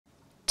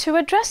To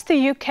address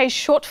the UK's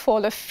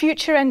shortfall of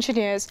future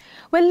engineers,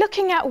 we're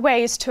looking at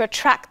ways to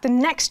attract the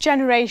next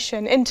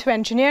generation into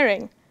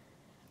engineering.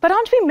 But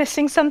aren't we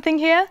missing something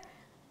here?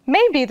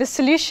 Maybe the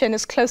solution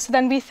is closer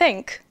than we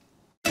think.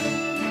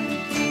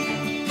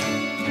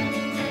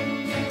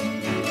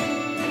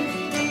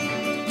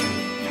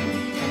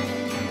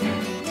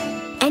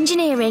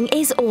 Engineering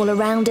is all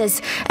around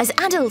us. As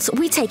adults,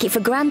 we take it for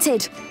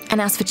granted.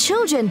 And as for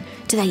children,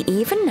 do they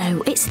even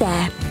know it's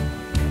there?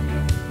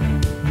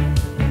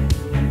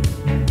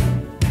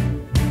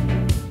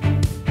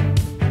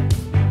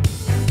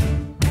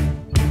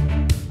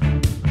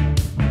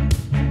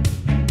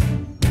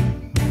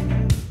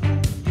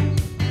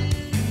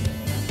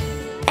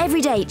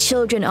 Every day,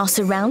 children are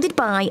surrounded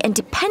by and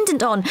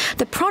dependent on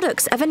the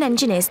products of an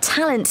engineer's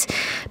talent.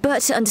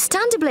 But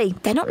understandably,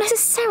 they're not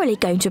necessarily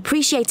going to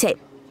appreciate it,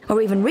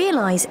 or even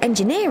realise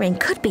engineering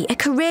could be a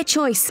career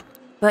choice.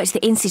 But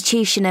the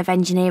Institution of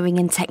Engineering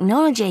and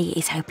Technology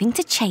is hoping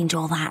to change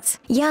all that.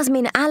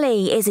 Yasmin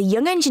Ali is a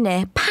young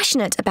engineer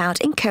passionate about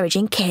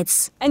encouraging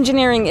kids.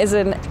 Engineering is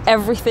in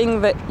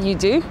everything that you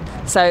do.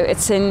 So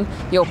it's in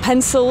your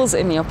pencils,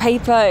 in your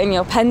paper, in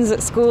your pens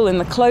at school, in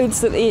the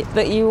clothes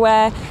that you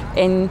wear,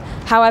 in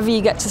however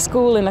you get to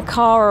school, in a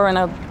car or in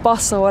a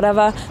bus or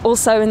whatever.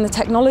 Also in the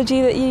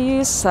technology that you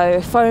use, so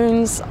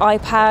phones,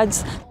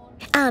 iPads.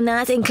 And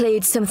that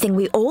includes something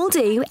we all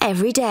do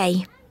every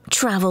day: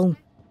 travel.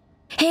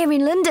 Here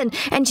in London,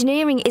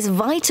 engineering is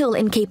vital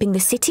in keeping the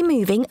city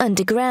moving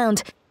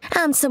underground.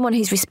 And someone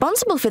who's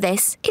responsible for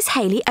this is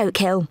Hayley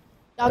Oakhill.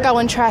 I'll go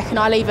on track and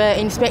I'll either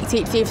inspect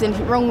it to see if there's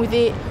anything wrong with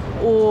it,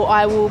 or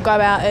I will go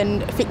out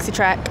and fix the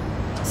track.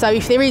 So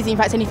if there is in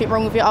fact anything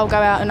wrong with it, I'll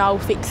go out and I'll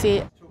fix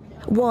it.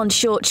 One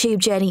short tube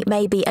journey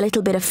may be a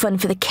little bit of fun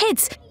for the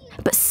kids,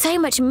 but so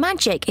much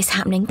magic is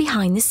happening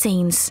behind the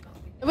scenes.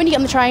 When you get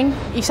on the train,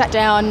 you sat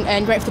down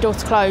and wait for the door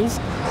to close.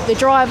 The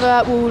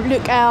driver will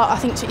look out, I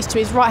think it's to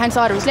his right-hand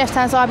side or his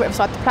left-hand side, whatever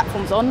side the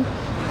platform's on,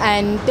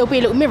 and there'll be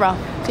a little mirror.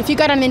 So if you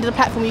go down the end of the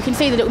platform, you can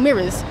see the little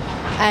mirrors,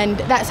 and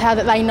that's how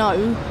that they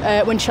know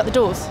when to shut the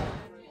doors.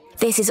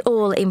 This is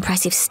all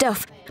impressive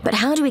stuff, but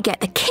how do we get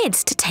the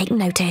kids to take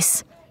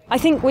notice? I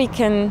think we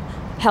can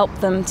help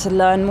them to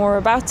learn more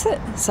about it,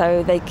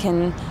 so they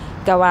can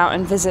go out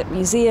and visit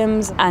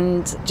museums,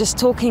 and just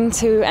talking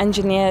to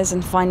engineers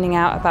and finding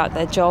out about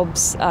their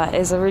jobs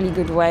is a really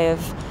good way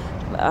of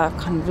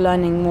kind of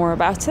learning more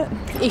about it.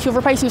 If you're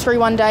replacing a screw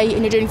one day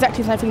and you're doing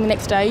exactly the same thing the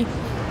next day,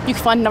 you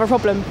can find another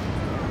problem.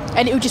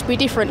 And it will just be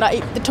different.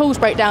 Like the tools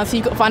break down, so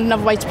you've got to find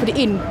another way to put it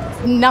in.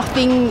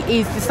 Nothing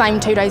is the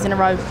same 2 days in a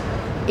row.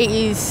 It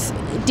is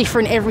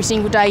different every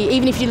single day.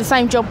 Even if you do the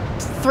same job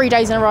 3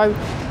 days in a row,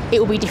 it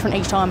will be different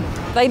each time.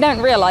 They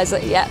don't realise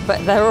it yet,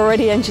 but they're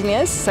already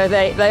engineers, so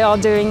they are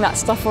doing that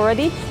stuff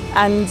already.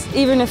 And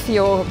even if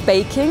you're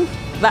baking,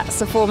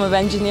 that's a form of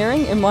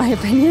engineering, in my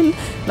opinion.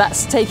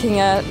 That's taking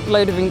a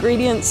load of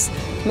ingredients,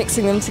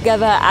 mixing them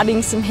together,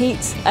 adding some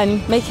heat,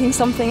 and making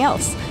something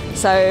else.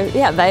 So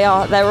yeah,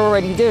 they're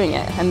already doing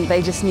it, and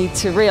they just need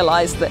to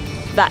realise that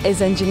that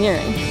is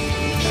engineering.